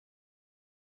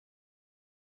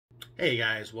Hey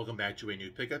guys, welcome back to a new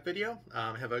pickup video.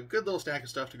 I have a good little stack of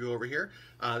stuff to go over here.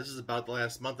 This is about the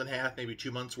last month and a half, maybe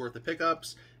 2 months worth of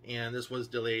pickups, and this was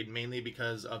delayed mainly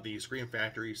because of the Scream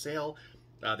Factory sale.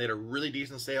 They had a really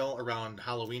decent sale around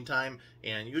Halloween time,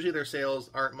 and usually their sales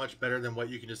aren't much better than what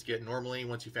you can just get normally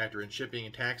once you factor in shipping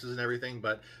and taxes and everything,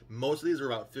 but most of these are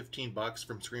about 15 bucks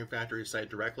from Scream Factory's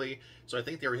site directly, so I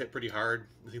think they were hit pretty hard.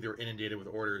 I think they were inundated with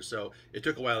orders, so it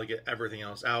took a while to get everything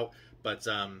else out, but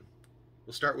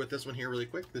we'll start with this one here really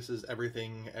quick. This is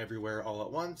Everything Everywhere All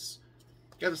at Once.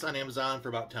 Got this on Amazon for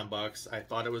about 10 bucks. I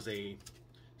thought it was a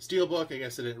steelbook. I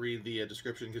guess I didn't read the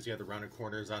description because you have the rounded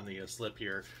corners on the slip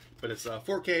here. But it's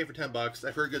 4K for 10 bucks.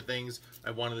 I've heard good things. I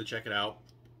wanted to check it out.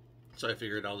 So I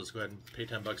figured I'll just go ahead and pay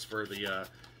 10 bucks for the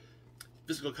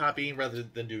physical copy rather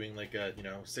than doing like a,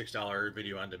 $6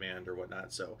 video on demand or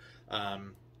whatnot. So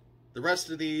the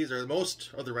rest of these, or most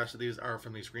of the rest of these, are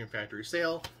from the Scream Factory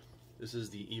sale. This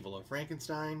is The Evil of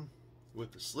Frankenstein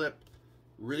with the slip.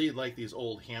 Really like these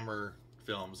old Hammer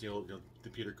films, the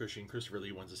Peter Cushing, Christopher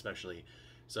Lee ones especially.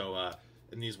 So,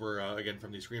 and these were, again,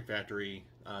 from the Scream Factory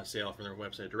sale from their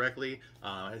website directly.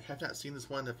 I have not seen this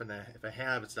one. If I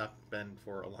have, it's not been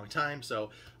for a long time. So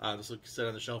this will sit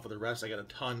on the shelf for the rest. I got a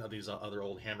ton of these other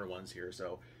old Hammer ones here.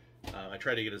 So I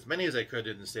tried to get as many as I could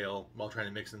in the sale while trying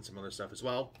to mix in some other stuff as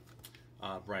well.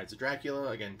 Brides of Dracula,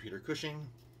 again, Peter Cushing.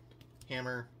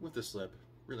 Hammer with the slip,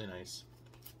 really nice.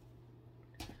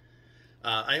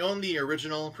 I own the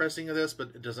original pressing of this,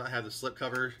 but it does not have the slip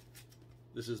cover.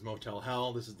 This is Motel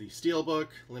Hell. This is the Steelbook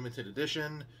limited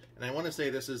edition, and I want to say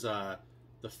this is the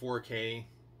 4K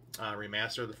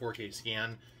remaster, the 4K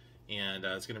scan, and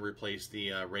it's going to replace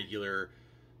the regular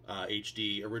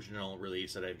HD original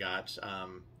release that I've got.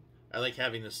 I like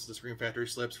having the Scream Factory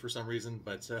slips for some reason,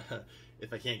 but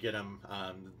if I can't get them,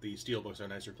 the steelbooks are a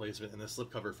nice replacement, and the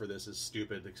slipcover for this is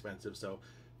stupid expensive, so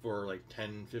for like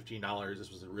 $10, $15,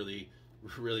 this was a really,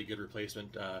 really good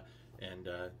replacement, and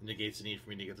negates the need for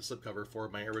me to get the slipcover for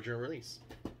my original release.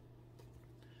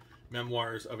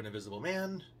 Memoirs of an Invisible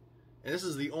Man, and this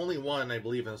is the only one, I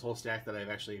believe, in this whole stack that I've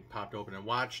actually popped open and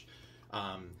watched.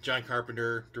 John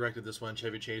Carpenter directed this one.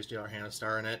 Chevy Chase, Dale Hannah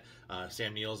star in it.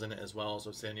 Sam Neill's in it as well.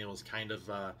 So Sam Neill is kind of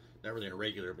not really a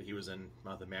regular, but he was in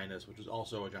Mouth of Madness, which was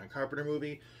also a John Carpenter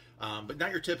movie. But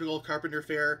not your typical Carpenter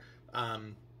fare.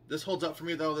 This holds up for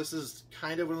me though. This is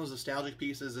kind of one of those nostalgic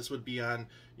pieces. This would be on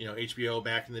HBO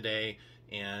back in the day,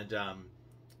 and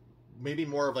maybe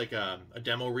more of like a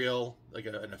demo reel, like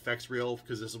an effects reel,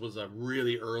 because this was a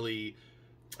really early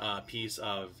piece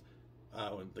of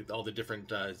like all the different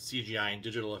CGI and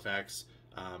digital effects.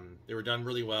 They were done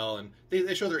really well, and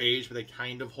they show their age, but they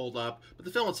kind of hold up. But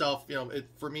the film itself,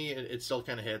 for me, it still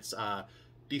kind of hits.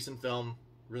 Decent film,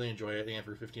 really enjoy it, and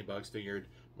for 15 bucks, figured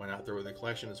why not throw it in the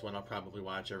collection. It's one I'll probably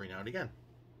watch every now and again.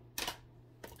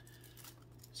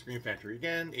 Scream Factory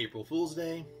again, April Fool's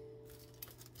Day.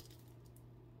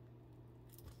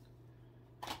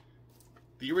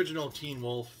 The original Teen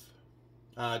Wolf.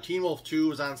 Teen Wolf 2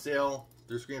 was on sale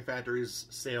through Scream Factory's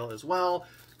sale as well,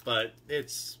 but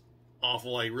it's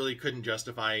awful. I really couldn't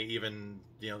justify even,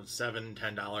 $7,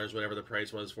 $10, whatever the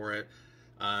price was for it.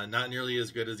 Not nearly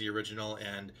as good as the original,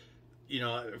 and,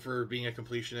 for being a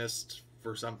completionist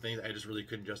for something, I just really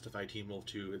couldn't justify Teen Wolf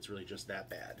 2. It's really just that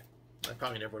bad. I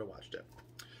probably never would have watched it.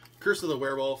 Curse of the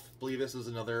Werewolf. I believe this is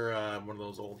another one of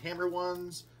those old Hammer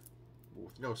ones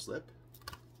with no slip.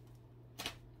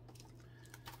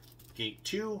 Gate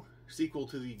 2. Sequel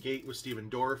to the Gate with Stephen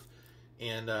Dorff,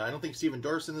 and I don't think Stephen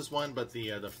Dorff's in this one, but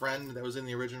the friend that was in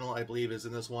the original, I believe, is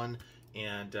in this one,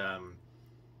 and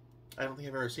I don't think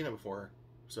I've ever seen it before,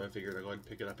 so I figured I'd go ahead and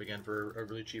pick it up again for a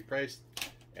really cheap price,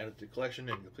 add it to the collection,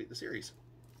 and complete the series.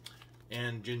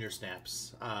 And Ginger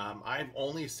Snaps. I've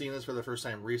only seen this for the first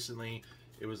time recently.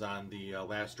 It was on the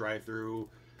last drive-through,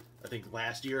 I think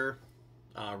last year.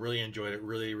 Really enjoyed it.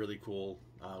 Really, really cool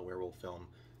werewolf film.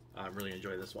 Really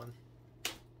enjoyed this one.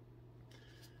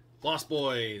 Lost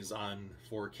Boys on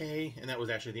 4K, and that was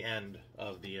actually the end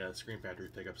of the Scream Factory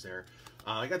pickups there.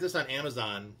 I got this on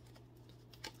Amazon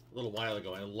a little while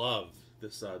ago. I love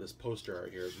this this poster art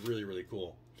here. It's really, really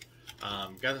cool.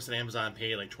 Got this on Amazon,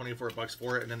 paid like 24 bucks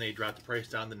for it, and then they dropped the price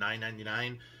down to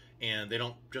 $9.99, and they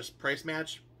don't just price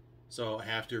match, so I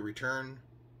have to return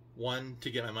one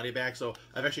to get my money back. So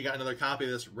I've actually got another copy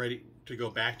of this ready to go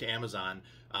back to Amazon.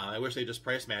 I wish they just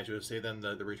price match it, would save them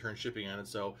the return shipping on it.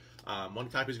 So one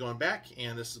copy is going back,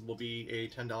 and this will be a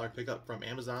 $10 pickup from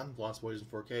Amazon. Lost Boys in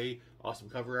 4K, awesome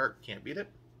cover art, can't beat it.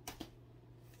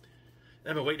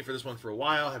 And I've been waiting for this one for a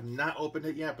while. Have not opened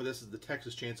it yet, but this is the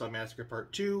Texas Chainsaw Massacre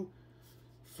Part 2,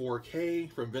 4K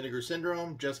from Vinegar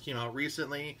Syndrome. Just came out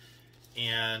recently,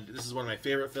 and this is one of my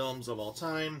favorite films of all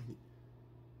time.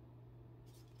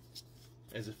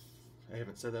 as if I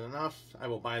haven't said that enough, I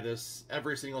will buy this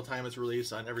every single time it's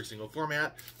released on every single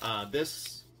format.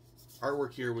 This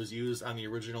artwork here was used on the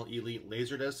original Elite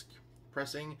Laserdisc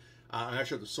pressing. I'm not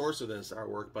sure the source of this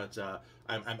artwork, but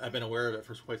I've been aware of it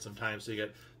for quite some time. So you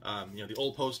get, you know, the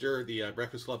old poster, the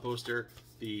Breakfast Club poster,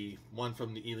 the one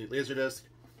from the Elite Laserdisc,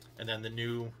 and then the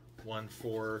new one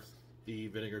for the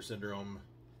Vinegar Syndrome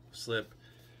slip.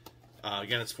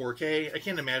 Again, it's 4K. I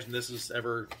can't imagine this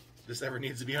ever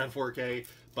needs to be on 4K,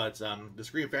 but the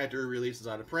Scream Factory release is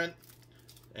out of print,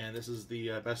 and this is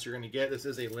the best you're going to get. This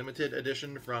is a limited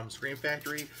edition from Scream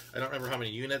Factory. I don't remember how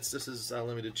many units this is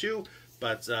limited to,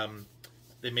 but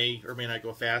they may or may not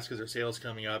go fast because their sale is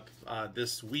coming up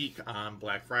this week on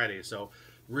Black Friday. So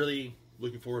really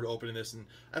looking forward to opening this, and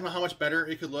I don't know how much better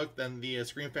it could look than the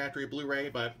Scream Factory Blu-ray,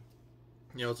 but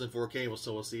you know, it's in 4K,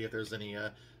 so we'll see if there's any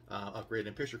upgrade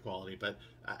in picture quality. But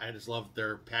I just love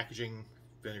their packaging.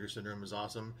 Vinegar Syndrome is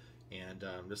awesome, and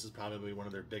this is probably one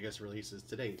of their biggest releases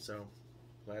to date, so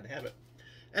glad to have it.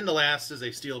 And the last is a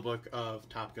steelbook of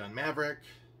Top Gun Maverick.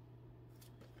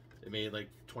 It made like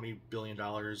 $20 billion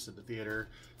at the theater.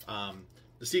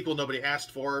 The sequel nobody asked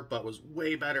for, but was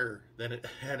way better than it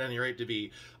had any right to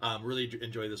be. Really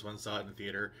enjoyed this one, saw it in the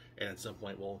theater, and at some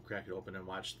point we'll crack it open and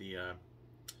watch it on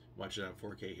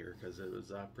 4K here, because it was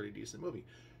a pretty decent movie.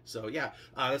 So yeah,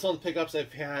 that's all the pickups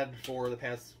I've had for the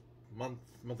past month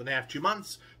and a half, 2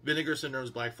 months. Vinegar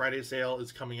Syndrome's Black Friday sale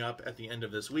is coming up at the end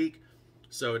of this week,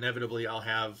 so inevitably I'll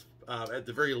have, at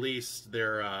the very least,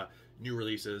 their new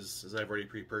releases, as I've already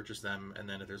pre-purchased them, and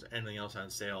then if there's anything else on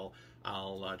sale,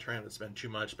 I'll try not to spend too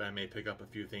much, but I may pick up a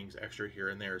few things extra here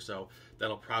and there, so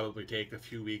that'll probably take a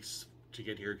few weeks to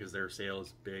get here because their sale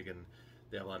is big and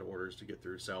they have a lot of orders to get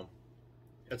through. So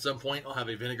at some point I'll have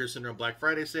a Vinegar Syndrome Black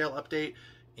Friday sale update,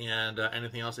 and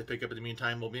anything else I pick up in the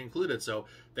meantime will be included. So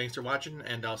thanks for watching,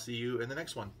 and I'll see you in the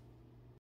next one.